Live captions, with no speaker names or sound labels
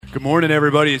Good morning,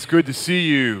 everybody. It's good to see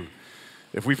you.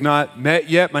 If we've not met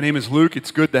yet, my name is Luke. It's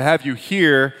good to have you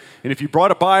here. And if you brought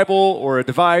a Bible or a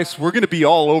device, we're going to be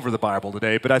all over the Bible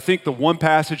today. But I think the one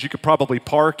passage you could probably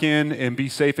park in and be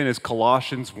safe in is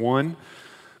Colossians 1.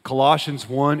 Colossians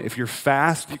 1. If you're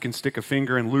fast, you can stick a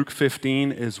finger in Luke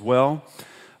 15 as well.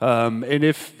 And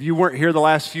if you weren't here the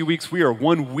last few weeks, we are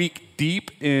 1 week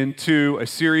deep into a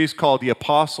series called the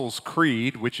Apostles'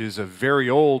 Creed, which is a very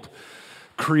old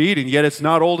creed, and yet it's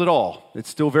not old at all. It's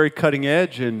still very cutting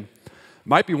edge and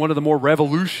might be one of the more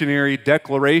revolutionary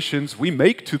declarations we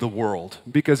make to the world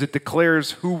because it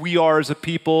declares who we are as a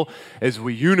people as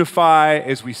we unify,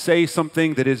 as we say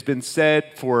something that has been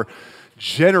said for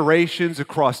generations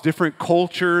across different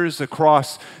cultures,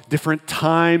 across different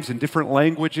times and different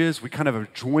languages. We kind of are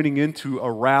joining into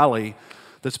a rally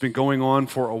that's been going on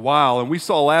for a while. And we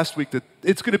saw last week that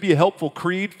it's going to be a helpful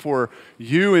creed for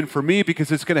you and for me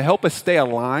because it's going to help us stay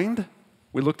aligned.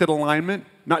 We looked at alignment,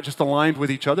 not just aligned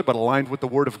with each other, but aligned with the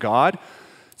Word of God.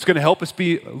 It's going to help us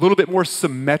be a little bit more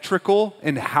symmetrical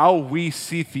in how we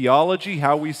see theology,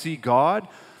 how we see God.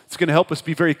 It's going to help us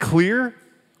be very clear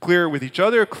with each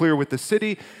other, clear with the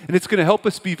city, and it's going to help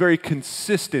us be very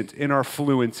consistent in our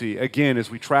fluency, again,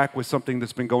 as we track with something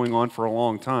that's been going on for a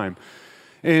long time.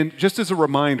 And just as a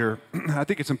reminder, I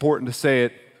think it's important to say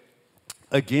it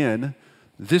again,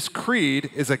 this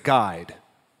creed is a guide.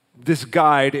 This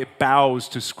guide, it bows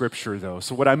to Scripture, though.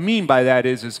 So what I mean by that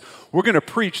is we're going to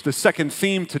preach the second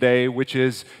theme today, which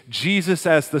is Jesus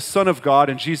as the Son of God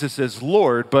and Jesus as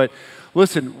Lord. But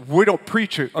listen, we don't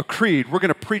preach a creed. We're going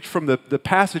to preach from the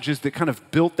passages that kind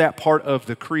of built that part of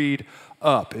the creed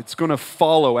up. It's going to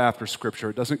follow after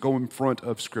Scripture. It doesn't go in front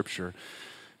of Scripture.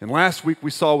 And last week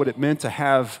we saw what it meant to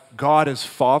have God as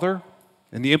Father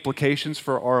and the implications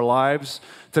for our lives.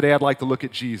 Today I'd like to look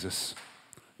at Jesus,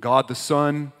 God the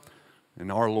Son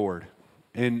and our Lord.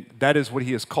 And that is what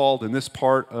he is called in this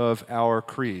part of our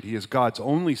creed. He is God's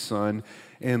only Son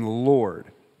and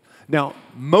Lord. Now,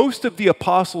 most of the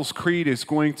Apostles' Creed is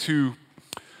going to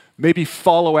maybe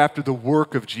follow after the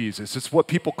work of Jesus. It's what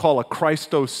people call a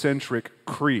Christocentric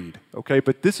creed, okay?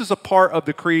 But this is a part of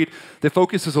the creed that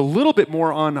focuses a little bit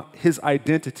more on his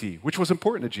identity, which was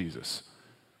important to Jesus,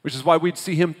 which is why we'd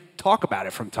see him talk about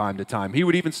it from time to time. He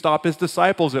would even stop his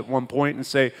disciples at one point and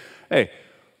say, hey,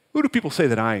 who do people say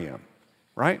that I am,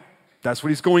 right? That's what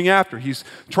he's going after. He's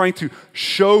trying to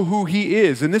show who he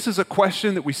is. And this is a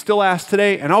question that we still ask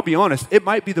today. And I'll be honest, it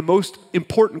might be the most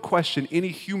important question any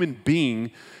human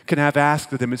being can have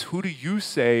asked of them is, who do you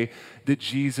say that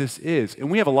Jesus is? And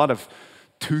we have a lot of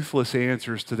toothless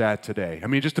answers to that today. I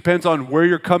mean, it just depends on where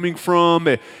you're coming from.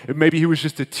 Maybe he was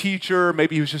just a teacher.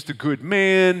 Maybe he was just a good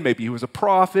man. Maybe he was a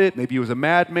prophet. Maybe he was a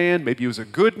madman. Maybe he was a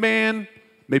good man.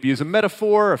 Maybe he was a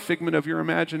metaphor, a figment of your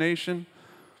imagination.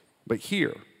 But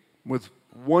here, with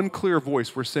one clear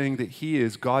voice, we're saying that he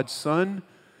is God's Son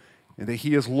and that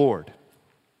he is Lord.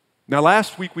 Now,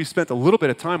 last week we spent a little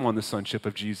bit of time on the sonship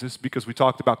of Jesus because we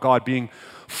talked about God being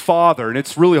Father, and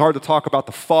it's really hard to talk about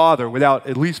the Father without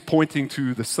at least pointing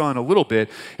to the Son a little bit.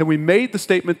 And we made the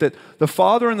statement that the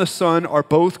Father and the Son are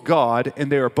both God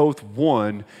and they are both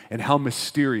one, and how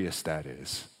mysterious that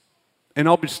is. And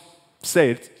I'll just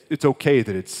say it's okay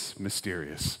that it's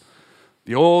mysterious.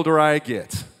 The older I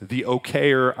get, the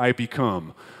okayer I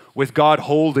become with God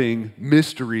holding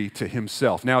mystery to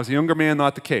himself. Now, as a younger man,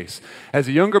 not the case. As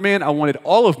a younger man, I wanted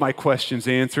all of my questions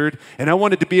answered, and I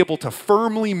wanted to be able to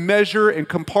firmly measure and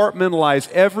compartmentalize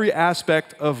every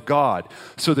aspect of God.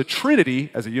 So the Trinity,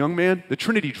 as a young man, the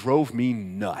Trinity drove me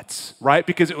nuts, right?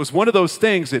 Because it was one of those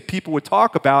things that people would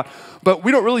talk about, but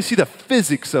we don't really see the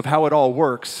physics of how it all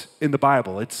works in the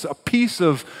Bible. It's a piece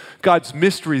of God's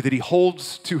mystery that he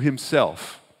holds to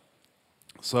himself.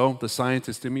 So the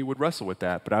scientist in me would wrestle with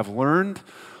that. But I've learned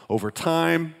over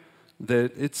time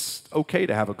that it's okay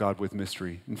to have a God with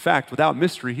mystery. In fact, without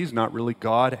mystery, he's not really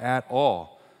God at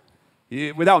all.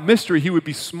 Without mystery, he would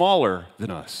be smaller than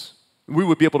us. We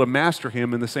would be able to master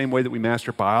him in the same way that we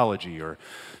master biology or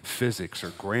physics or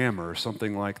grammar or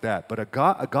something like that. But a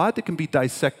God that can be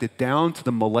dissected down to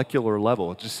the molecular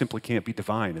level, it just simply can't be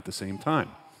divine at the same time.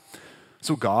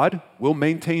 So God will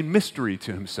maintain mystery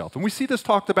to himself. And we see this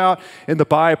talked about in the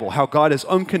Bible, how God is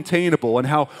uncontainable and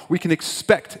how we can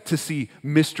expect to see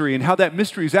mystery and how that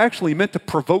mystery is actually meant to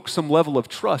provoke some level of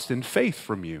trust and faith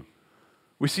from you.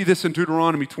 We see this in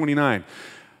Deuteronomy 29.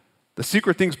 The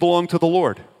secret things belong to the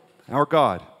Lord, our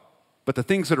God, but the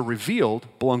things that are revealed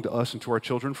belong to us and to our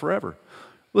children forever.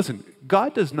 Listen,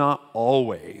 God does not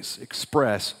always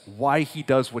express why he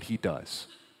does what he does.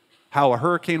 How a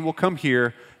hurricane will come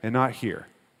here and not here.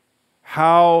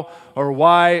 how or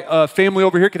why a family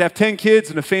over here could have 10 kids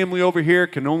and a family over here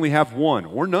can only have one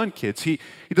or none kids. He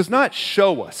does not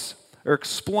show us or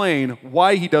explain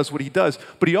why he does what he does,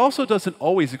 but he also doesn't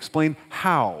always explain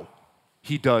how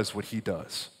he does what he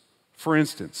does. For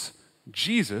instance,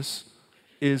 Jesus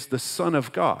is the Son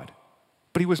of God,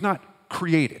 but he was not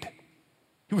created.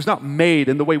 He was not made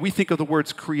in the way we think of the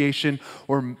words creation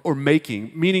or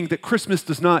making, meaning that Christmas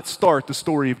does not start the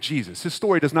story of Jesus. His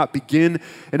story does not begin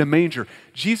in a manger.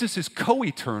 Jesus is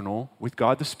co-eternal with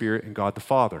God the Spirit and God the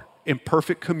Father, in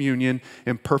perfect communion,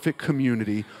 in perfect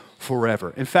community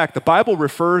forever. In fact, the Bible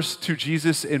refers to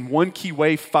Jesus in one key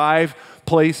way, 5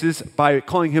 places, by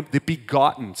calling him the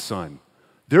begotten Son.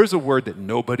 There's a word that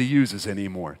nobody uses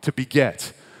anymore, to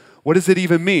beget. What does it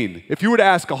even mean? If you were to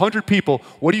ask 100 people,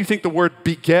 what do you think the word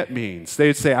beget means?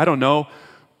 They'd say, I don't know,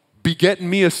 begetting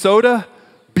me a soda?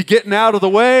 Be getting out of the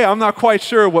way? I'm not quite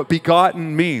sure what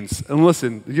begotten means. And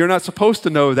listen, you're not supposed to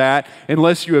know that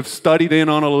unless you have studied in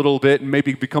on it a little bit and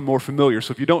maybe become more familiar.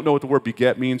 So if you don't know what the word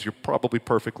beget means, you're probably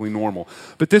perfectly normal.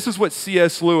 But this is what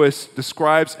C.S. Lewis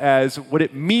describes as what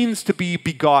it means to be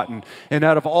begotten. And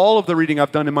out of all of the reading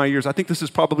I've done in my years, I think this is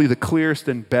probably the clearest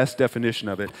and best definition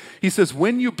of it. He says,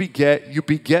 when you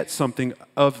beget something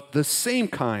of the same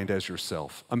kind as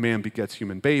yourself. A man begets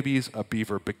human babies, a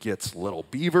beaver begets little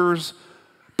beavers.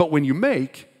 But when you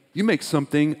make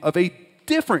something of a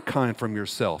different kind from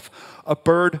yourself. A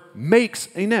bird makes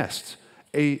a nest.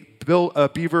 A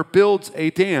beaver builds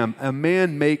a dam. A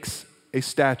man makes a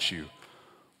statue.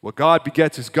 What God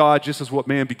begets is God, just as what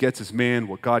man begets is man.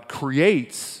 What God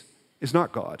creates is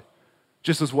not God,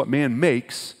 just as what man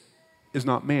makes is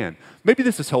not man. Maybe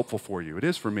this is helpful for you. It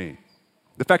is for me.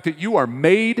 The fact that you are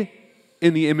made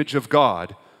in the image of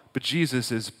God, but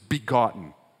Jesus is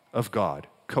begotten of God,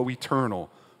 co-eternal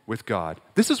with God.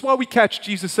 This is why we catch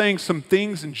Jesus saying some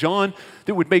things in John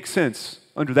that would make sense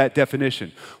under that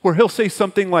definition, where he'll say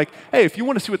something like, hey, if you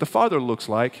want to see what the Father looks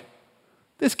like,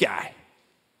 this guy,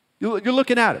 you're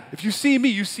looking at him. If you see me,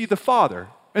 you see the Father.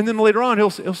 And then later on,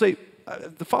 he'll say,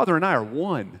 the Father and I are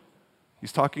one.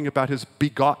 He's talking about his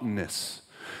begottenness.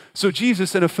 So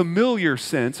Jesus, in a familiar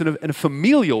sense, in a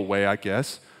familial way, I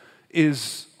guess,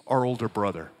 is our older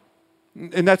brother.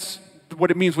 And that's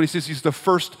what it means when he says he's the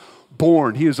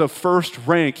firstborn. He is of first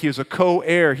rank. He is a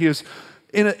co-heir. He is,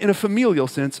 in a familial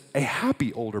sense, a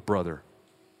happy older brother.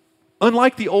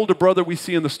 Unlike the older brother we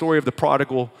see in the story of the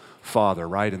prodigal father,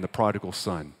 right, and the prodigal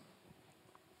son.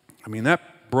 I mean,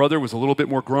 that brother was a little bit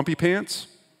more grumpy pants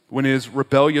when his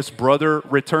rebellious brother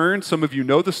returned. Some of you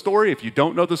know the story. If you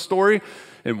don't know the story,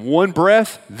 in one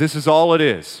breath, this is all it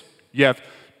is. You have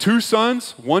 2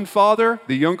 sons, 1 father.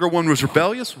 The younger one was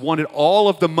rebellious, wanted all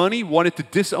of the money, wanted to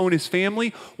disown his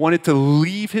family, wanted to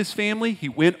leave his family. He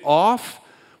went off,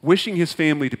 wishing his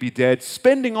family to be dead,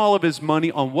 spending all of his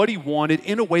money on what he wanted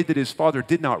in a way that his father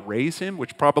did not raise him,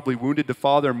 which probably wounded the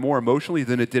father more emotionally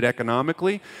than it did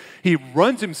economically. He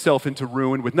runs himself into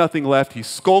ruin with nothing left. He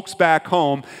skulks back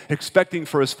home, expecting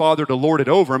for his father to lord it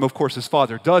over him. Of course, his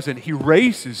father doesn't. He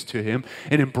races to him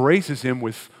and embraces him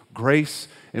with grace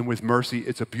and with mercy.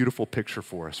 It's a beautiful picture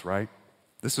for us, right?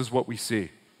 This is what we see.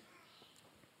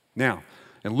 Now,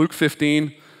 in Luke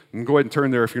 15, and go ahead and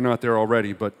turn there if you're not there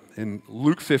already, but in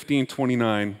Luke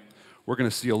 15:29, we're going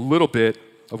to see a little bit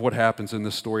of what happens in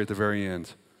this story at the very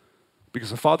end.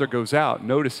 Because the father goes out,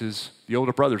 notices the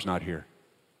older brother's not here.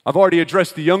 I've already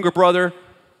addressed the younger brother.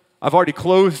 I've already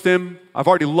clothed him. I've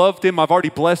already loved him. I've already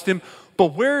blessed him.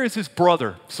 But where is his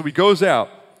brother? So he goes out.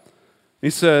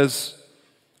 He says,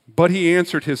 but he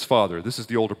answered his father, this is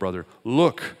the older brother,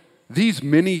 look, these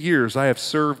many years I have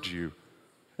served you,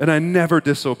 and I never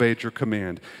disobeyed your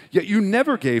command. Yet you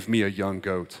never gave me a young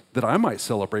goat that I might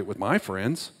celebrate with my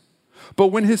friends. But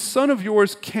when his son of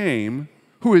yours came,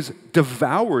 who has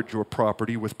devoured your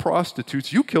property with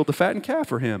prostitutes, you killed the fattened calf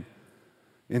for him.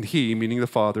 And he, meaning the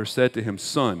father, said to him,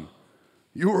 son,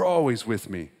 you are always with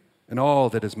me, and all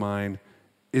that is mine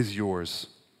is yours.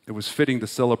 It was fitting to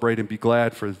celebrate and be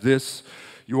glad, for this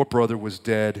your brother was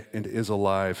dead and is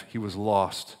alive. He was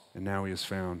lost, and now he is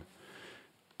found.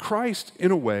 Christ,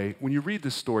 in a way, when you read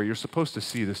this story, you're supposed to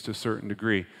see this to a certain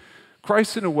degree.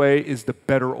 Christ, in a way, is the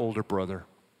better older brother.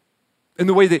 In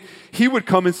the way that he would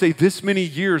come and say, this many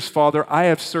years, Father, I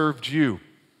have served you,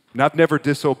 and I've never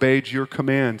disobeyed your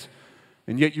command.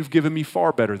 And yet you've given me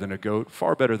far better than a goat,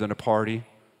 far better than a party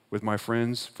with my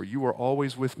friends, for you are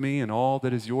always with me, and all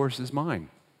that is yours is mine.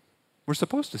 We're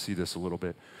supposed to see this a little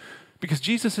bit. Because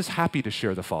Jesus is happy to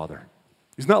share the Father.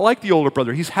 He's not like the older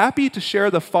brother. He's happy to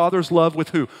share the Father's love with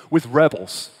who? With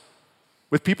rebels,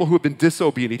 with people who have been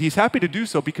disobedient. He's happy to do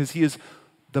so because he is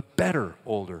the better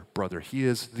older brother. He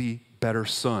is the better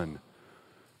son.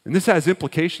 And this has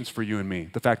implications for you and me,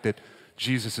 the fact that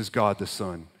Jesus is God the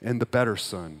Son and the better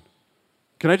Son.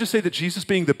 Can I just say that Jesus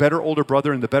being the better older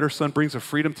brother and the better son brings a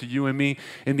freedom to you and me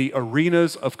in the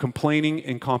arenas of complaining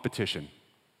and competition?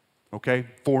 Okay?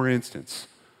 For instance,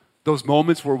 those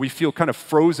moments where we feel kind of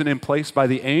frozen in place by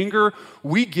the anger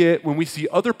we get when we see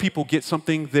other people get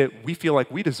something that we feel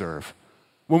like we deserve.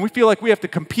 When we feel like we have to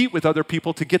compete with other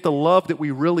people to get the love that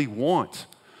we really want.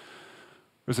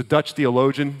 There's a Dutch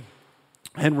theologian,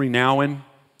 Henry Nouwen.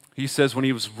 He says when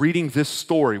he was reading this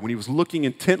story, when he was looking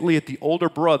intently at the older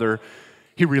brother,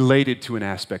 he related to an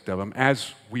aspect of him,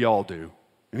 as we all do.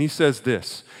 And he says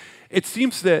this: it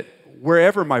seems that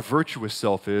wherever my virtuous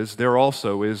self is, there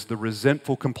also is the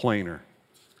resentful complainer.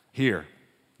 Here,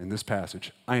 in this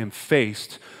passage, I am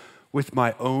faced with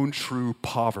my own true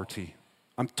poverty.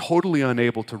 I'm totally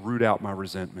unable to root out my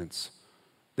resentments.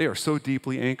 They are so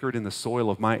deeply anchored in the soil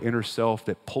of my inner self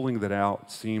that pulling that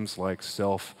out seems like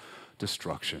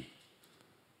self-destruction.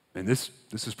 And this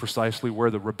is precisely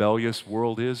where the rebellious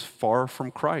world is, far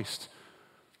from Christ.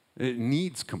 It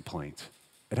needs complaint.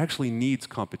 It actually needs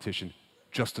competition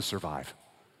just to survive.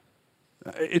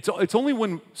 It's only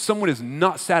when someone is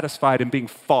not satisfied in being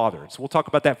fathered. So we'll talk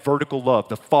about that vertical love,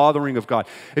 the fathering of God.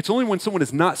 It's only when someone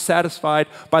is not satisfied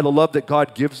by the love that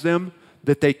God gives them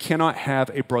that they cannot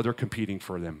have a brother competing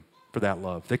for them, for that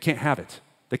love. They can't have it.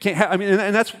 They can't have,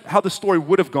 and that's how the story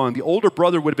would have gone. The older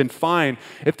brother would have been fine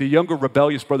if the younger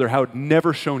rebellious brother had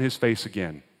never shown his face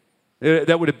again.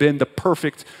 That would have been the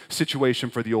perfect situation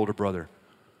for the older brother.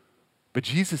 But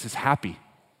Jesus is happy.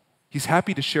 He's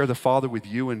happy to share the Father with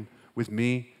you and with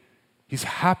me. He's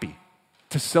happy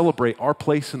to celebrate our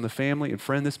place in the family. And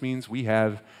friend, this means we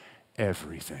have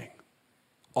everything.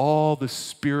 All the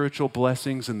spiritual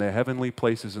blessings in the heavenly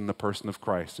places in the person of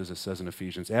Christ, as it says in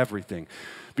Ephesians, everything.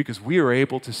 Because we are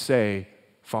able to say,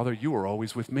 Father, you are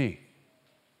always with me.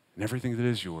 And everything that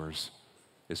is yours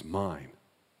is mine.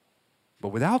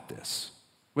 But without this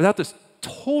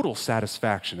total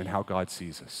satisfaction in how God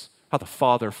sees us, how the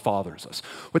Father fathers us,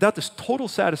 without this total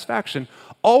satisfaction,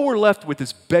 all we're left with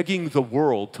is begging the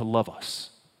world to love us.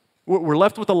 We're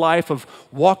left with a life of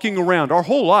walking around our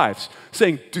whole lives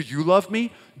saying, do you love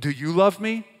me? Do you love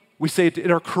me? We say it in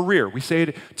our career. We say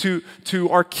it to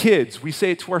our kids. We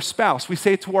say it to our spouse. We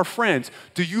say it to our friends.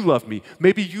 Do you love me?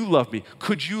 Maybe you love me.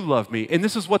 Could you love me? And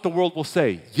this is what the world will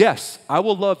say. Yes, I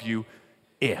will love you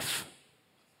if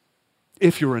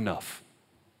you're enough,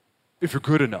 if you're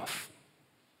good enough,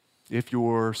 if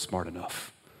you're smart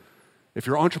enough, if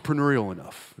you're entrepreneurial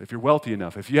enough, if you're wealthy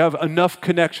enough, if you have enough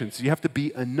connections, you have to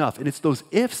be enough. And it's those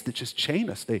ifs that just chain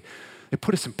us. They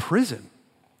put us in prison.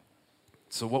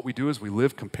 So what we do is we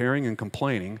live comparing and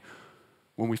complaining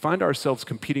when we find ourselves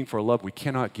competing for a love we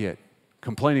cannot get,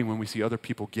 complaining when we see other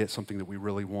people get something that we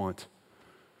really want.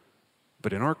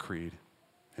 But in our creed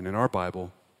and in our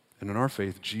Bible and in our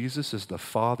faith, Jesus is the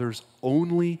Father's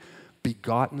only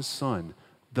begotten Son,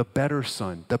 the better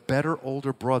son, the better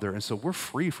older brother. And so we're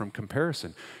free from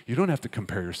comparison. You don't have to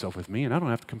compare yourself with me, and I don't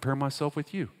have to compare myself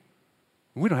with you.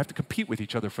 We don't have to compete with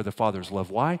each other for the Father's love.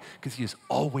 Why? Because He is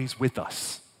always with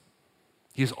us.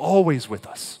 He is always with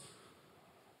us.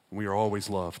 And we are always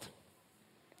loved.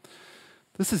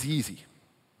 This is easy.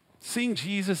 Seeing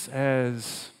Jesus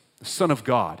as the Son of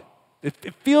God,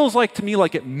 it feels like to me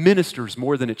like it ministers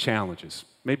more than it challenges.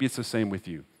 Maybe it's the same with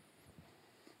you.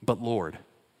 But Lord,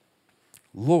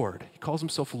 He calls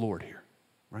Himself Lord here,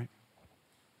 right?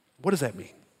 What does that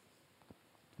mean?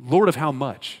 Lord of how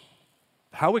much?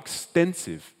 How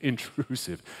extensive,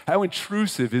 intrusive? How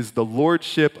intrusive is the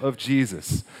lordship of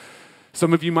Jesus?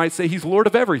 Some of you might say He's Lord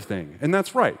of everything, and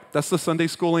that's right. That's the Sunday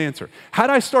school answer.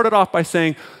 Had I started off by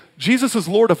saying Jesus is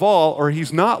Lord of all or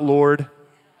He's not Lord,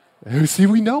 see,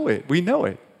 we know it.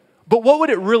 But what would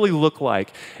it really look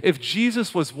like if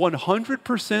Jesus was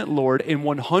 100% Lord in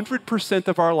 100%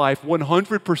 of our life,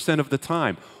 100% of the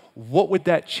time? What would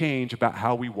that change about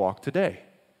how we walk today?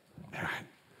 It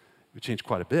would change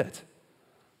quite a bit.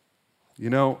 You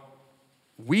know,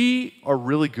 we are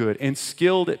really good and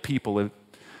skilled at people at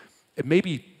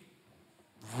maybe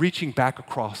reaching back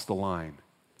across the line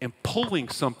and pulling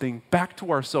something back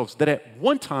to ourselves that at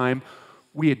one time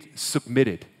we had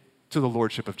submitted to the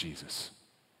lordship of Jesus.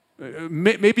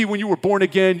 Maybe when you were born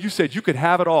again, you said you could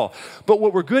have it all. But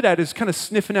what we're good at is kind of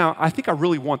sniffing out, I think I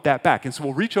really want that back. And so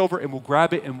we'll reach over and we'll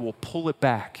grab it and we'll pull it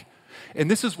back. And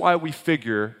this is why we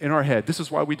figure in our head, this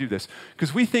is why we do this.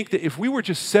 Because we think that if we were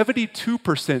just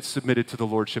 72% submitted to the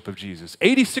lordship of Jesus,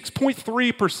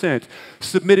 86.3%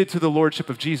 submitted to the lordship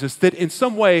of Jesus, that in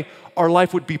some way our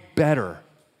life would be better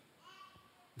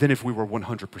than if we were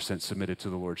 100% submitted to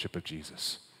the lordship of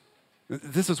Jesus.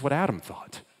 This is what Adam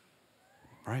thought.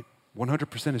 right?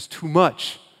 100% is too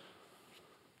much.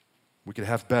 We could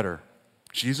have better.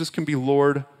 Jesus can be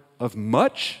Lord of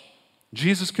much.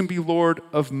 Jesus can be Lord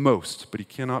of most, but he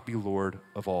cannot be Lord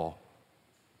of all.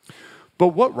 But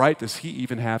what right does he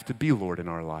even have to be Lord in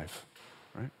our life,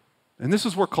 right? And this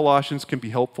is where Colossians can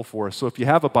be helpful for us. So if you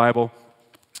have a Bible,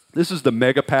 this is the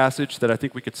mega passage that I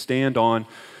think we could stand on,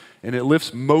 and it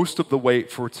lifts most of the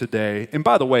weight for today. And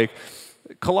by the way,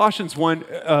 Colossians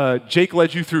 1, Jake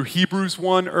led you through Hebrews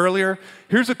 1 earlier.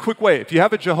 Here's a quick way. If you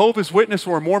have a Jehovah's Witness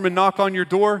or a Mormon knock on your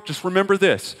door, just remember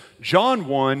this. John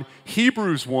 1,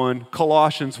 Hebrews 1,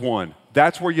 Colossians 1.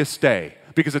 That's where you stay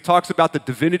because it talks about the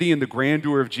divinity and the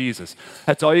grandeur of Jesus.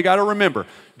 That's all you got to remember.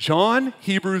 John,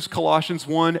 Hebrews, Colossians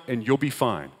 1, and you'll be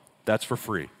fine. That's for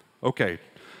free. Okay,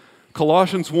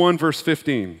 Colossians 1, verse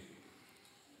 15.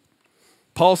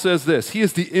 Paul says this, he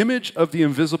is the image of the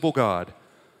invisible God,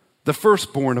 the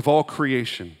firstborn of all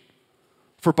creation.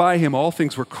 For by him all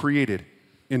things were created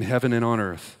in heaven and on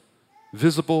earth,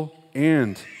 visible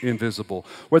and invisible.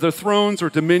 Whether thrones or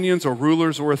dominions or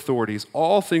rulers or authorities,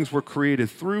 all things were created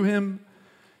through him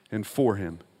and for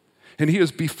him. And he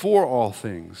is before all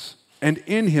things, and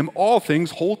in him all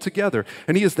things hold together.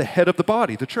 And he is the head of the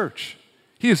body, the church.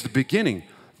 He is the beginning,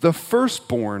 the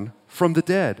firstborn from the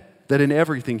dead, that in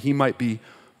everything he might be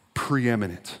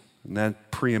preeminent. And that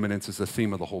preeminence is the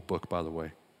theme of the whole book, by the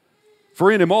way.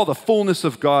 For in him all the fullness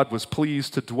of God was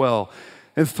pleased to dwell,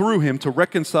 and through him to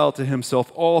reconcile to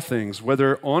himself all things,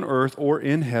 whether on earth or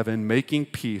in heaven, making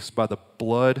peace by the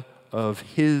blood of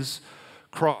his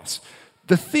cross.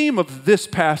 The theme of this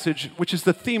passage, which is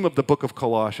the theme of the book of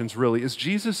Colossians really, is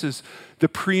Jesus is the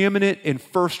preeminent in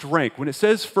first rank. When it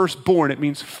says firstborn, it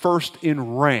means first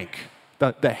in rank,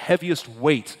 the heaviest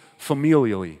weight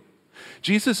familially.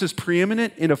 Jesus is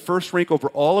preeminent in a first rank over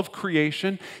all of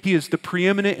creation. He is the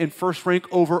preeminent in first rank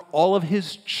over all of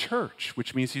his church,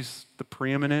 which means he's the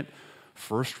preeminent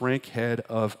first rank head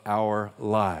of our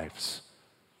lives.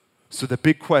 So the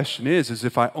big question is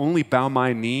if I only bow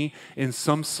my knee in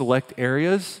some select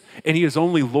areas and he is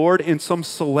only Lord in some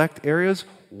select areas,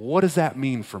 what does that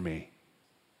mean for me?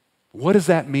 What does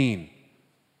that mean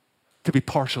to be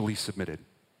partially submitted?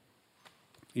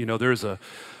 You know, there's a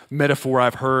metaphor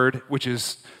I've heard, which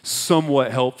is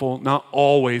somewhat helpful, not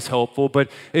always helpful, but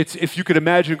it's if you could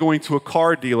imagine going to a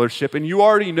car dealership and you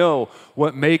already know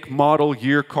what make, model,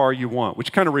 year car you want,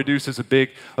 which kind of reduces a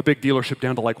big dealership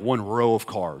down to like one row of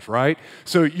cars, right?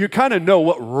 So you kind of know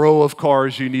what row of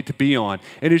cars you need to be on.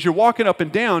 And as you're walking up and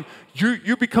down,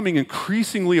 you're becoming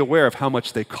increasingly aware of how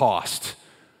much they cost.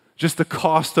 Just the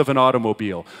cost of an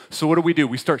automobile. So what do?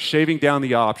 We start shaving down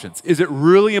the options. Is it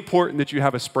really important that you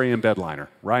have a spray and bed liner,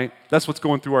 right? That's what's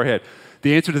going through our head.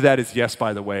 The answer to that is yes,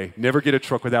 by the way. Never get a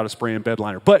truck without a spray and bed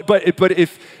liner. But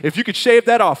if you could shave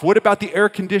that off, what about the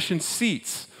air-conditioned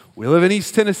seats? We live in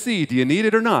East Tennessee. Do you need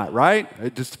it or not, right?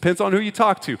 It just depends on who you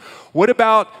talk to. What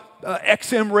about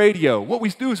XM radio? What we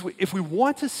do is if we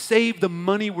want to save the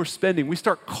money we're spending, we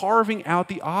start carving out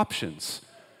the options.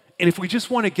 And if we just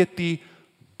want to get the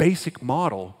basic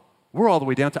model, we're all the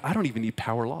way down to I don't even need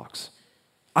power locks.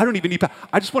 I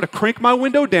just want to crank my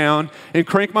window down and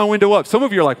crank my window up. Some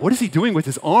of you are like, what is he doing with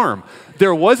his arm?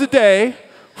 There was a day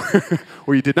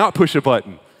where you did not push a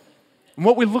button. And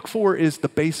what we look for is the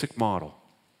basic model.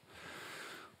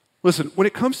 Listen, when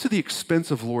it comes to the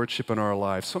expense of lordship in our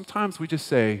lives, sometimes we just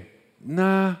say,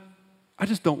 nah, I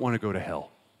just don't want to go to hell.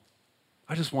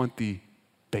 I just want the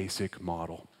basic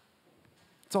model.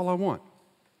 That's all I want.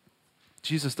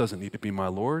 Jesus doesn't need to be my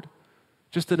Lord,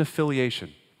 just an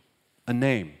affiliation, a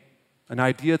name, an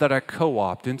idea that I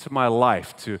co-opt into my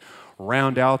life to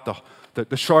round out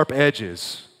the sharp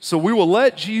edges. So we will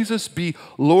let Jesus be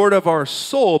Lord of our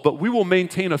soul, but we will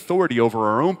maintain authority over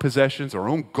our own possessions, our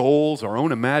own goals, our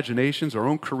own imaginations, our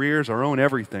own careers, our own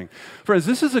everything. Friends,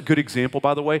 this is a good example,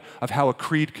 by the way, of how a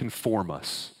creed can form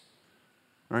us.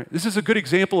 All right? This is a good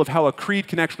example of how a creed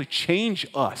can actually change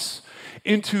us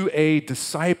into a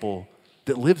disciple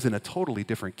that lives in a totally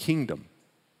different kingdom,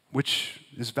 which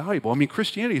is valuable. I mean,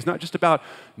 Christianity is not just about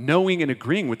knowing and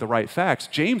agreeing with the right facts.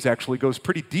 James actually goes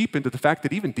pretty deep into the fact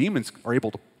that even demons are able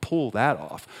to pull that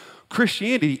off.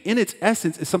 Christianity, in its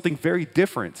essence, is something very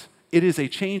different. It is a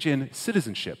change in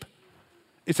citizenship.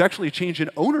 It's actually a change in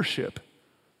ownership.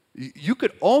 You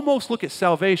could almost look at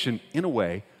salvation, in a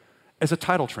way, as a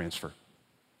title transfer.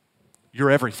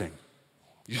 You're everything.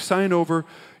 You sign over,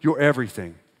 you're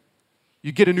everything.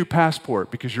 You get a new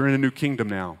passport because you're in a new kingdom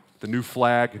now. The new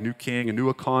flag, a new king, a new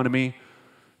economy,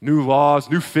 new laws,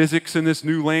 new physics in this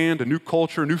new land, a new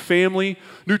culture, a new family,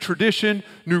 new tradition,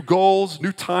 new goals,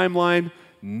 new timeline.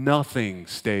 Nothing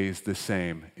stays the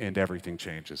same and everything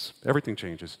changes. Everything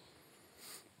changes.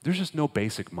 There's just no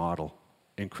basic model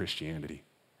in Christianity.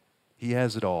 He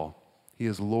has it all. He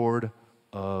is Lord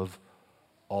of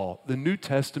all. The New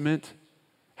Testament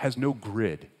has no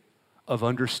grid of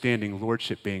understanding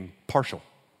lordship being partial,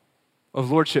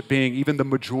 of lordship being even the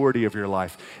majority of your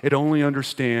life. It only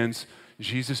understands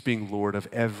Jesus being Lord of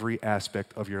every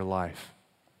aspect of your life.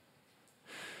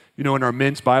 You know, in our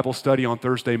men's Bible study on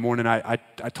Thursday morning, I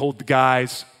told the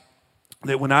guys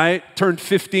that when I turned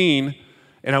 15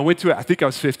 and I went to it, I think I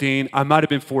was 15, I might have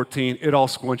been 14, it all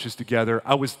squunches together.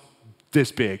 I was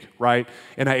this big, right?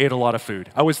 And I ate a lot of food.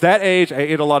 I was that age, I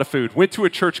ate a lot of food. Went to a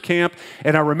church camp,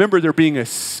 and I remember there being a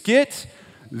skit.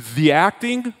 The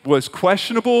acting was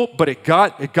questionable, but it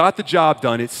got the job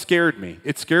done. It scared me.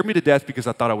 It scared me to death because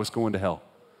I thought I was going to hell.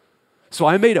 So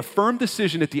I made a firm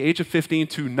decision at the age of 15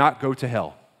 to not go to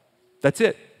hell. That's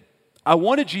it. I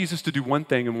wanted Jesus to do one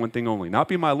thing and one thing only, not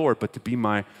be my Lord, but to be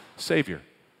my Savior,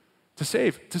 to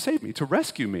save me, to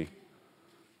rescue me.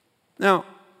 Now,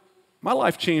 my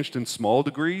life changed in small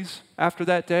degrees after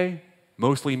that day,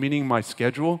 mostly meaning my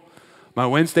schedule. My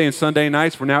Wednesday and Sunday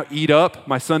nights were now eat up.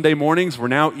 My Sunday mornings were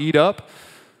now eat up.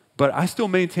 But I still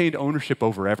maintained ownership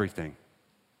over everything.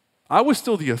 I was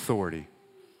still the authority.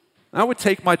 I would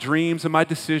take my dreams and my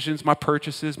decisions, my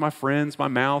purchases, my friends, my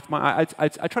mouth. I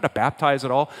try to baptize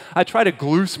it all. I try to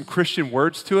glue some Christian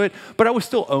words to it, but I was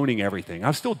still owning everything. I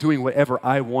was still doing whatever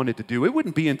I wanted to do. It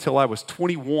wouldn't be until I was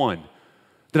 21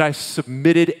 that I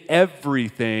submitted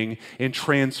everything and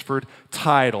transferred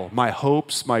title. My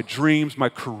hopes, my dreams, my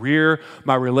career,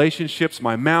 my relationships,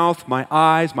 my mouth, my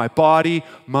eyes, my body,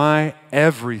 my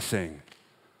everything.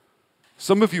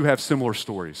 Some of you have similar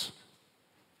stories.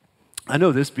 I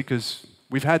know this because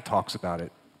we've had talks about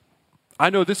it. I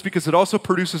know this because it also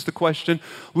produces the question,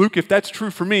 Luke, if that's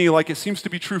true for me, like it seems to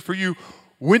be true for you,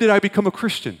 when did I become a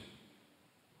Christian?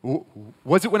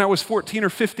 Was it when I was 14 or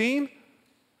 15?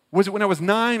 Was it when I was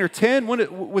 9 or 10?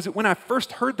 Was it when I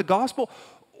first heard the gospel?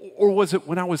 Or was it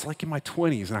when I was like in my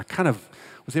 20s and I kind of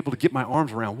was able to get my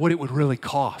arms around what it would really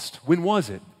cost? When was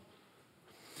it?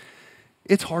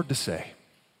 It's hard to say,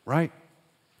 right?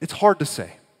 It's hard to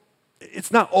say.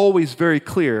 It's not always very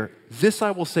clear. This,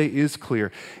 I will say, is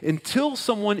clear. Until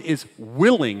someone is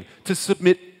willing to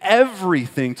submit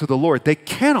everything to the Lord, they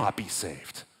cannot be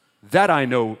saved. That I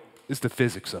know is the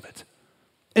physics of it.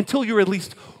 Until you're at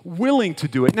least willing to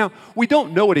do it. Now, we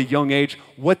don't know at a young age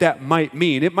what that might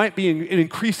mean. It might be in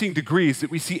increasing degrees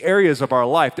that we see areas of our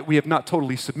life that we have not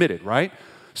totally submitted, right?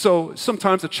 So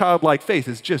sometimes a childlike faith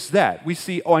is just that. We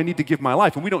see, I need to give my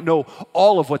life, and we don't know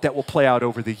all of what that will play out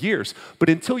over the years. But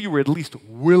until you were at least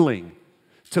willing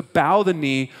to bow the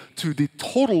knee to the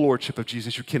total lordship of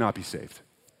Jesus, you cannot be saved.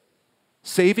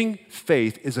 Saving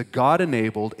faith is a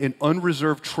God-enabled and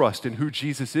unreserved trust in who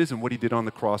Jesus is and what he did on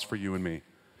the cross for you and me.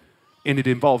 And it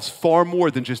involves far more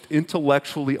than just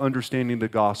intellectually understanding the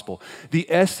gospel. The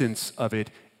essence of it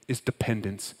is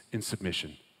dependence and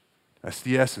submission. That's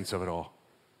the essence of it all.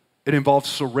 It involves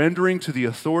surrendering to the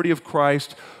authority of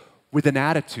Christ with an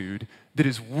attitude that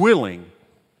is willing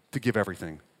to give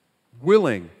everything,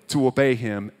 willing to obey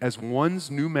him as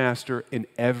one's new master in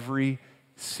every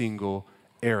single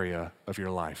area of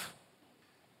your life.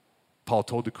 Paul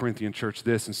told the Corinthian church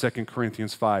this in 2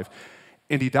 Corinthians 5,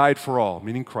 and he died for all,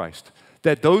 meaning Christ,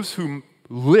 that those who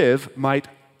live might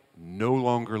no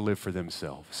longer live for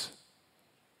themselves.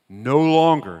 No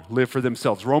longer live for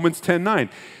themselves. Romans 10:9.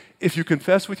 If you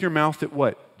confess with your mouth that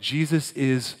what? Jesus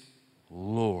is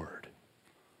Lord.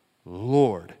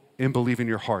 Lord. And believe in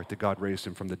your heart that God raised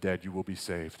him from the dead, you will be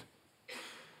saved.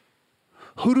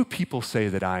 Who do people say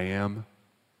that I am?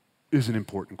 Is an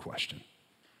important question.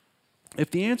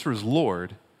 If the answer is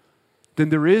Lord, then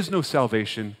there is no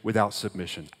salvation without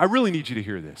submission. I really need you to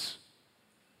hear this.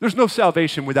 There's no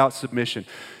salvation without submission.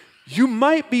 You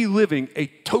might be living a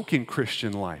token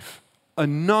Christian life, a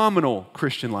nominal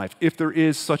Christian life, if there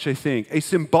is such a thing, a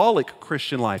symbolic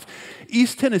Christian life.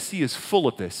 East Tennessee is full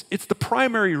of this. It's the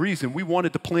primary reason we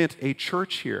wanted to plant a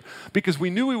church here, because we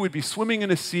knew we would be swimming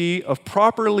in a sea of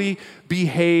properly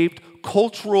behaved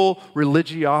cultural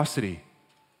religiosity.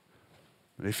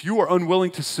 And if you are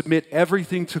unwilling to submit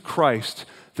everything to Christ,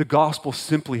 the gospel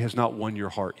simply has not won your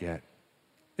heart yet.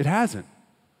 It hasn't.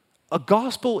 A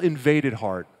gospel-invaded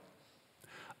heart,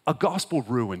 a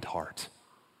gospel-ruined heart.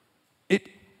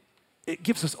 It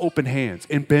gives us open hands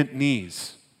and bent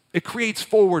knees. It creates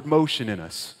forward motion in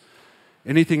us.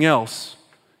 Anything else,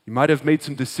 you might have made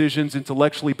some decisions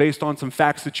intellectually based on some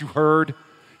facts that you heard.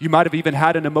 You might have even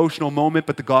had an emotional moment,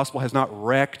 but the gospel has not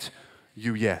wrecked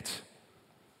you yet.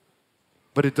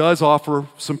 But it does offer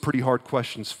some pretty hard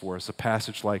questions for us, a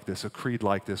passage like this, a creed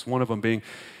like this, one of them being,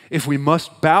 if we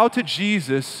must bow to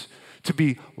Jesus to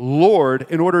be Lord,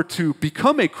 in order to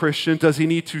become a Christian, does he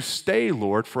need to stay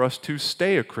Lord for us to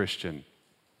stay a Christian?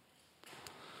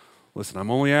 Listen,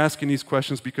 I'm only asking these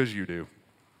questions because you do.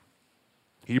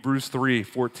 Hebrews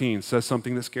 3:14 says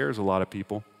something that scares a lot of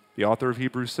people. The author of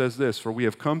Hebrews says this, "For we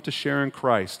have come to share in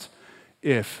Christ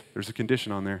if," there's a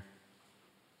condition on there.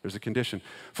 There's a condition.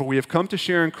 "For we have come to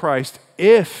share in Christ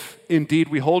if indeed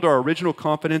we hold our original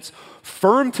confidence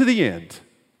firm to the end,"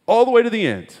 all the way to the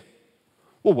end.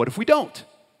 Well, what if we don't?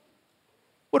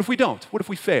 What if we don't? What if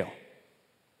we fail?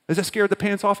 Has that scared the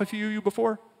pants off of you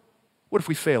before? What if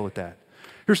we fail at that?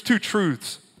 Here's two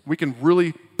truths we can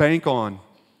really bank on.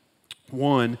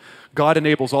 One, God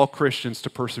enables all Christians to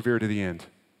persevere to the end.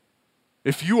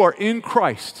 If you are in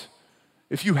Christ,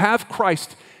 if you have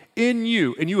Christ in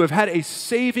you and you have had a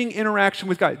saving interaction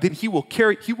with God, then he will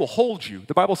hold you.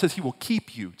 The Bible says he will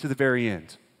keep you to the very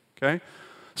end, okay?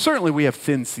 Certainly we have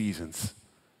thin seasons.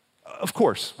 Of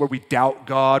course, where we doubt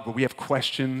God, where we have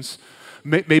questions,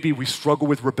 maybe we struggle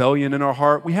with rebellion in our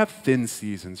heart. We have thin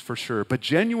seasons for sure, but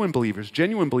genuine believers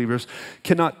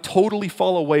cannot totally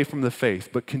fall away from the faith,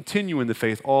 but continue in the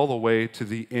faith all the way to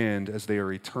the end as they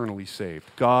are eternally saved.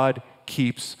 God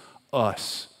keeps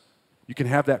us. You can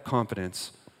have that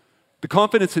confidence. The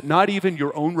confidence that not even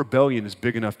your own rebellion is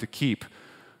big enough to keep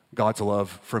God's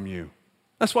love from you.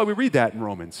 That's why we read that in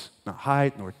Romans. Not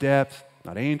height nor depth,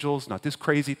 not angels, not this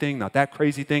crazy thing, not that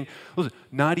crazy thing. Listen,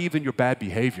 not even your bad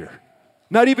behavior,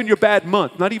 not even your bad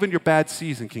month, not even your bad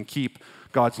season can keep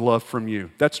God's love from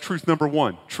you. That's truth number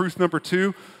one. Truth number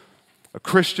two, a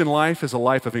Christian life is a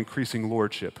life of increasing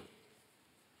lordship,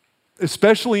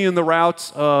 especially in the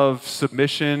routes of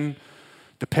submission,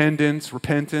 dependence,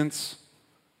 repentance.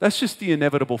 That's just the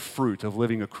inevitable fruit of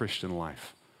living a Christian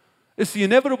life. It's the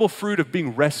inevitable fruit of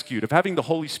being rescued, of having the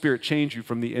Holy Spirit change you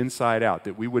from the inside out,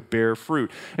 that we would bear fruit.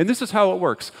 And this is how it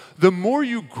works. The more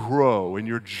you grow in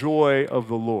your joy of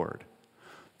the Lord,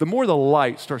 the more the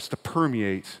light starts to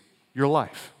permeate your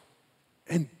life.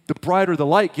 And the brighter the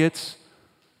light gets,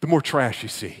 the more trash you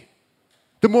see.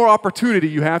 The more opportunity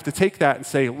you have to take that and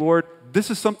say, Lord, this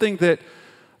is something that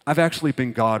I've actually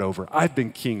been God over. I've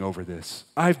been king over this.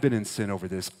 I've been in sin over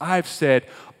this. I've said,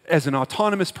 as an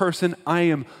autonomous person, I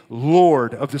am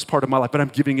Lord of this part of my life, but I'm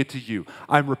giving it to you.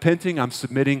 I'm repenting, I'm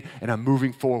submitting, and I'm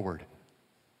moving forward.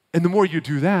 And the more you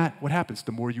do that, what happens?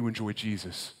 The more you enjoy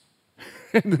Jesus.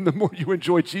 And then the more you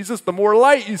enjoy Jesus, the more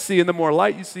light you see. And the more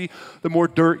light you see, the more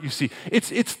dirt you see.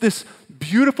 It's this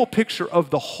beautiful picture of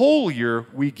the holier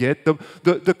we get,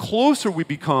 the closer we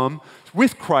become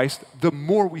with Christ, the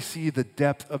more we see the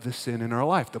depth of the sin in our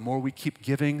life. The more we keep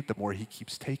giving, the more he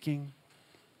keeps taking.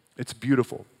 It's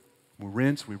beautiful. We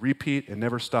rinse, we repeat, it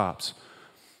never stops.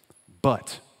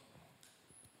 But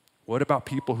what about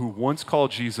people who once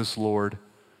called Jesus Lord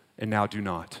and now do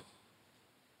not?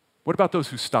 What about those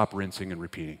who stop rinsing and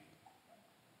repeating?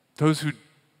 Those who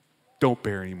don't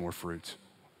bear any more fruit?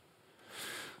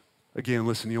 Again,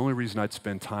 listen, the only reason I'd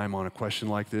spend time on a question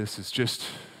like this is just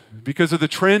because of the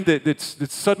trend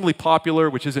that's suddenly popular,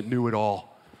 which isn't new at all.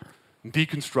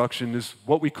 Deconstruction is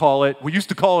what we call it. We used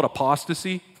to call it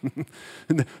apostasy.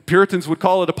 And the Puritans would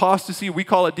call it apostasy. We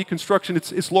call it deconstruction.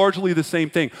 It's largely the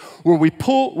same thing. Where we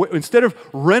instead of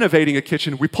renovating a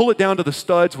kitchen, we pull it down to the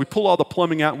studs, we pull all the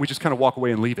plumbing out, and we just kind of walk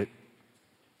away and leave it.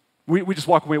 We just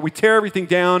walk away. We tear everything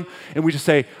down, and we just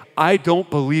say, I don't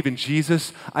believe in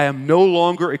Jesus. I am no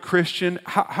longer a Christian.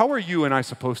 How are you and I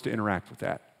supposed to interact with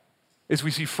that? As we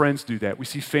see friends do that, we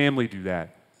see family do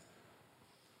that.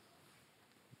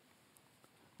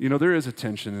 You know, there is a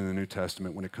tension in the New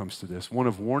Testament when it comes to this, one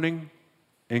of warning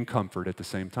and comfort at the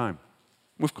same time.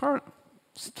 We've,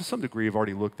 to some degree, have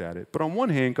already looked at it. But on one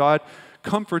hand, God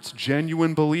comforts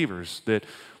genuine believers that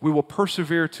we will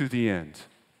persevere to the end.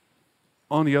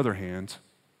 On the other hand,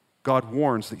 God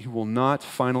warns that he will not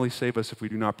finally save us if we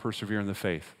do not persevere in the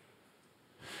faith.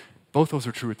 Both those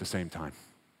are true at the same time.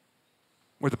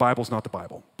 Where the Bible's not the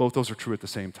Bible. Both those are true at the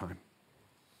same time.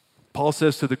 Paul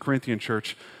says to the Corinthian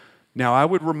church, now I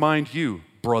would remind you,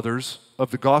 brothers,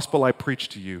 of the gospel I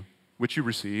preached to you, which you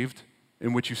received,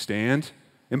 in which you stand,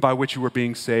 and by which you are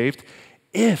being saved,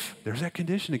 if, there's that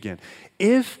condition again,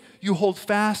 if you hold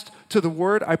fast to the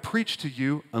word I preached to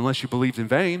you, unless you believed in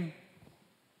vain,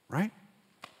 right?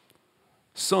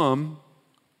 Some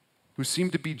who seem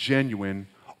to be genuine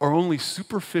are only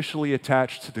superficially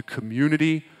attached to the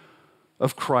community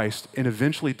of Christ and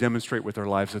eventually demonstrate with their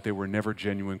lives that they were never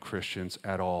genuine Christians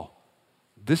at all.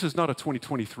 This is not a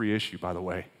 2023 issue, by the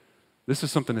way. This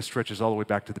is something that stretches all the way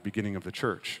back to the beginning of the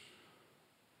church.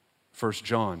 1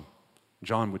 John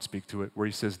would speak to it, where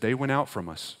he says, they went out from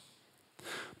us,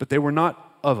 but they were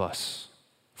not of us.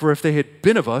 For if they had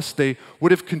been of us, they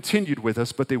would have continued with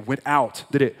us, but they went out,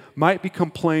 that it might be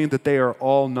complained that they are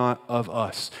all not of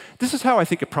us. This is how I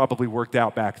think it probably worked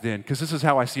out back then, because this is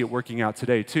how I see it working out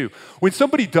today too. When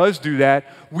somebody does do that,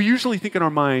 we usually think in our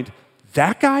mind,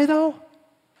 that guy though?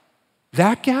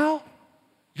 That gal?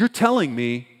 You're telling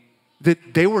me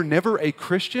that they were never a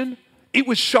Christian? It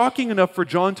was shocking enough for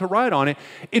John to write on it.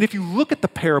 And if you look at the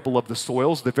parable of the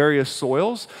soils, the various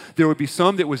soils, there would be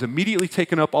some that was immediately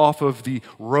taken up off of the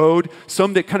road,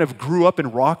 some that kind of grew up in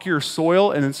rockier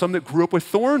soil, and then some that grew up with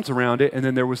thorns around it, and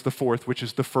then there was the fourth, which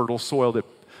is the fertile soil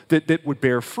that would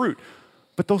bear fruit.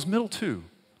 But those middle two,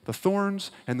 the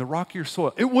thorns and the rockier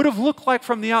soil, it would have looked like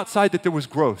from the outside that there was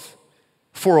growth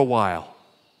for a while,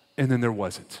 and then there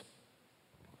wasn't.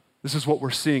 This is what we're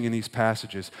seeing in these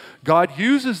passages. God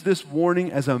uses this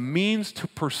warning as a means to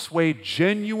persuade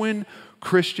genuine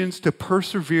Christians to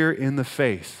persevere in the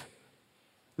faith.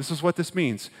 This is what this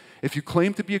means. If you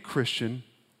claim to be a Christian,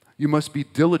 you must be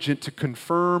diligent to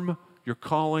confirm your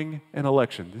calling and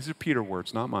election. These are Peter's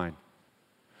words, not mine.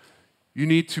 You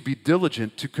need to be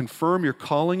diligent to confirm your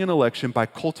calling and election by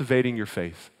cultivating your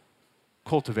faith,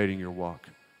 cultivating your walk,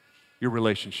 your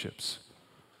relationships,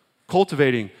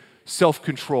 cultivating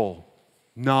self-control,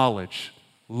 knowledge,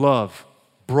 love,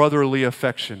 brotherly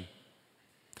affection.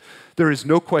 There is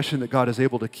no question that God is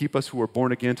able to keep us who are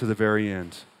born again to the very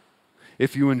end.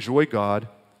 If you enjoy God,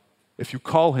 if you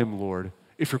call Him Lord,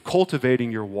 if you're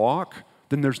cultivating your walk,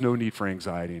 then there's no need for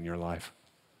anxiety in your life.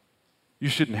 You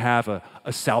shouldn't have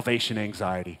a salvation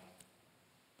anxiety.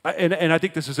 And I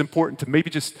think this is important to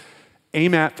maybe just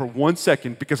aim at for 1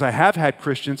 second, because I have had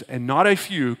Christians, and not a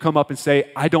few, come up and say,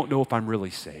 I don't know if I'm really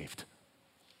saved.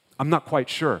 I'm not quite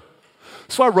sure.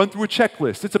 So I run through a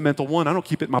checklist. It's a mental one. I don't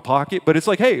keep it in my pocket, but it's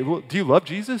like, hey, well, do you love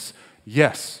Jesus?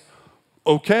 Yes.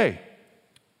 Okay.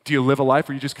 Do you live a life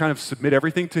where you just kind of submit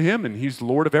everything to Him and He's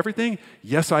Lord of everything?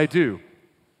 Yes, I do.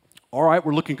 All right,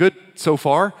 we're looking good so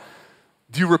far.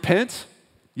 Do you repent?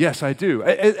 Yes, I do.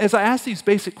 As I ask these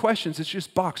basic questions, it's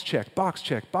just box check, box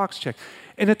check, box check.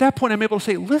 And at that point, I'm able to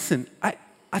say, listen, I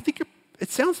think it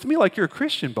sounds to me like you're a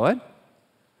Christian, bud.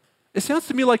 It sounds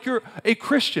to me like you're a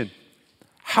Christian.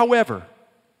 However,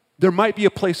 there might be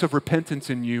a place of repentance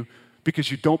in you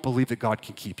because you don't believe that God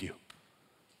can keep you.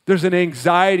 There's an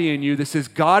anxiety in you that says,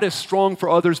 God is strong for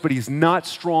others, but He's not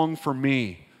strong for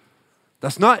me.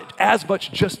 That's not as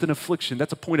much just an affliction.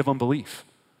 That's a point of unbelief.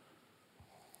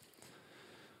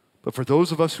 But for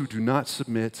those of us who do not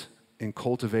submit and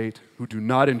cultivate, who do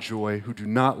not enjoy, who do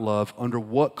not love, under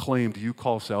what claim do you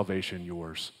call salvation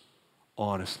yours?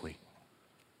 Honestly.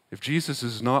 If Jesus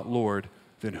is not Lord,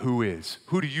 then who is?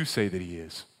 Who do you say that He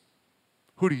is?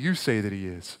 Who do you say that He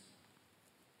is?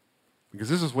 Because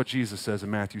this is what Jesus says in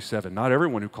Matthew 7. Not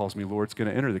everyone who calls me Lord is going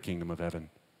to enter the kingdom of heaven.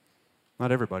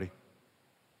 Not everybody.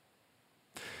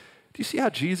 Do you see how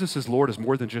Jesus is Lord is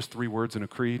more than just 3 words in a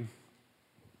creed?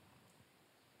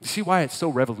 You see why it's so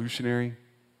revolutionary,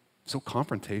 so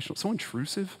confrontational, so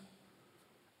intrusive?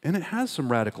 And it has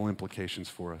some radical implications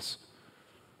for us.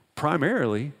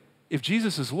 Primarily, if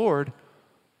Jesus is Lord,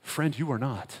 friend, you are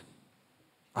not.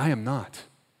 I am not.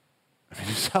 I mean,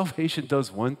 if salvation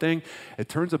does one thing, it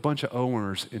turns a bunch of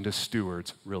owners into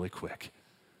stewards really quick.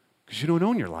 Because you don't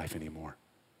own your life anymore.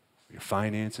 Your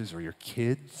finances or your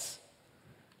kids.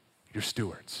 You're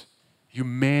stewards. You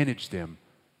manage them,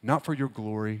 not for your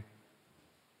glory.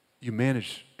 You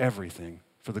manage everything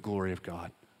for the glory of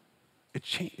God. It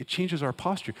changes our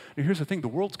posture. And here's the thing, the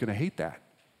world's going to hate that.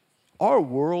 Our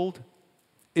world,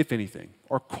 if anything,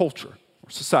 our culture, our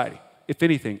society, if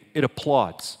anything, it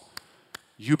applauds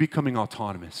you becoming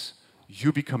autonomous,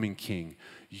 you becoming king,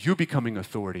 you becoming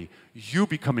authority, you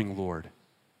becoming Lord.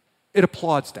 It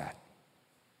applauds that.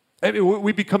 I mean,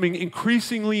 we're becoming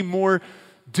increasingly more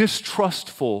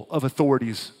distrustful of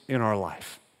authorities in our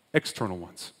life, external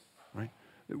ones.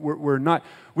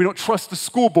 We don't trust the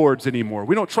school boards anymore.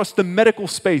 We don't trust the medical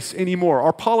space anymore,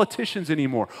 our politicians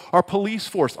anymore, our police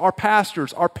force, our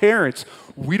pastors, our parents.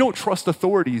 We don't trust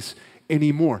authorities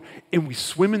anymore. And we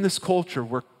swim in this culture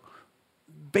where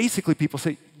basically people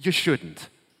say, you shouldn't.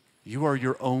 You are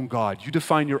your own God. You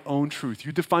define your own truth.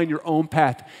 You define your own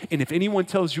path. And if anyone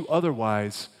tells you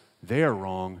otherwise, they are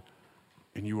wrong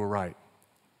and you are right.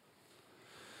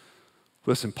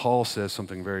 Listen, Paul says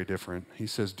something very different. He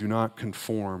says, do not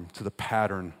conform to the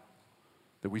pattern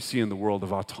that we see in the world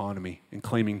of autonomy and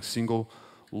claiming single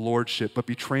lordship, but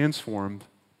be transformed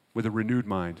with a renewed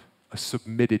mind, a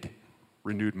submitted,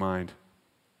 renewed mind.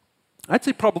 I'd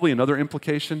say probably another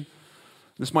implication,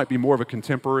 this might be more of a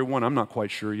contemporary one, I'm not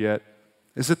quite sure yet,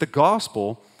 is that the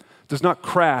gospel does not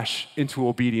crash into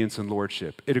obedience and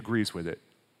lordship. It agrees with it.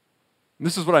 And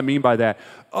this is what I mean by that.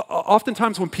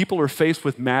 Oftentimes when people are faced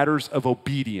with matters of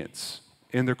obedience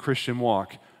in their Christian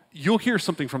walk, you'll hear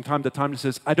something from time to time that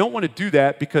says, I don't want to do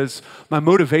that because my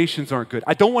motivations aren't good.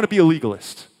 I don't want to be a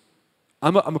legalist.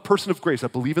 I'm a person of grace. I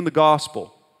believe in the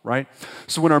gospel, right?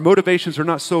 So when our motivations are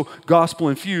not so gospel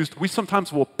infused, we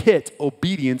sometimes will pit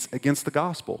obedience against the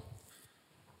gospel.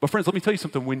 But friends, let me tell you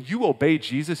something. When you obey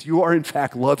Jesus, you are in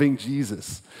fact loving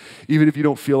Jesus, even if you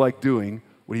don't feel like doing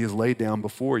what he has laid down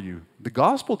before you. The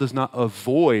gospel does not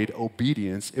avoid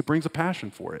obedience. It brings a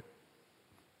passion for it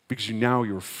because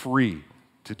you're free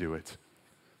to do it.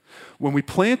 When we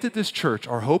planted this church,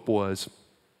 our hope was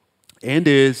and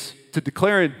is to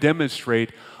declare and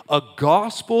demonstrate a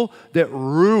gospel that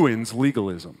ruins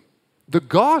legalism. The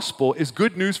gospel is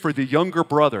good news for the younger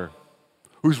brother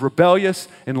who's rebellious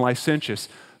and licentious.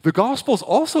 The gospel is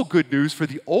also good news for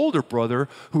the older brother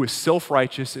who is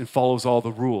self-righteous and follows all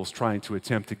the rules, trying to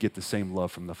attempt to get the same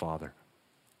love from the Father.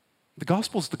 The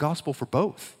gospel is the gospel for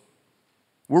both.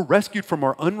 We're rescued from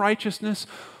our unrighteousness.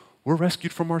 We're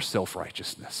rescued from our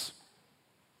self-righteousness.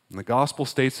 And the gospel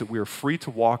states that we are free to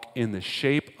walk in the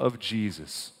shape of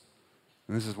Jesus.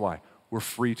 And this is why. We're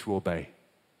free to obey.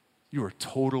 You are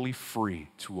totally free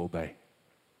to obey,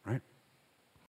 right?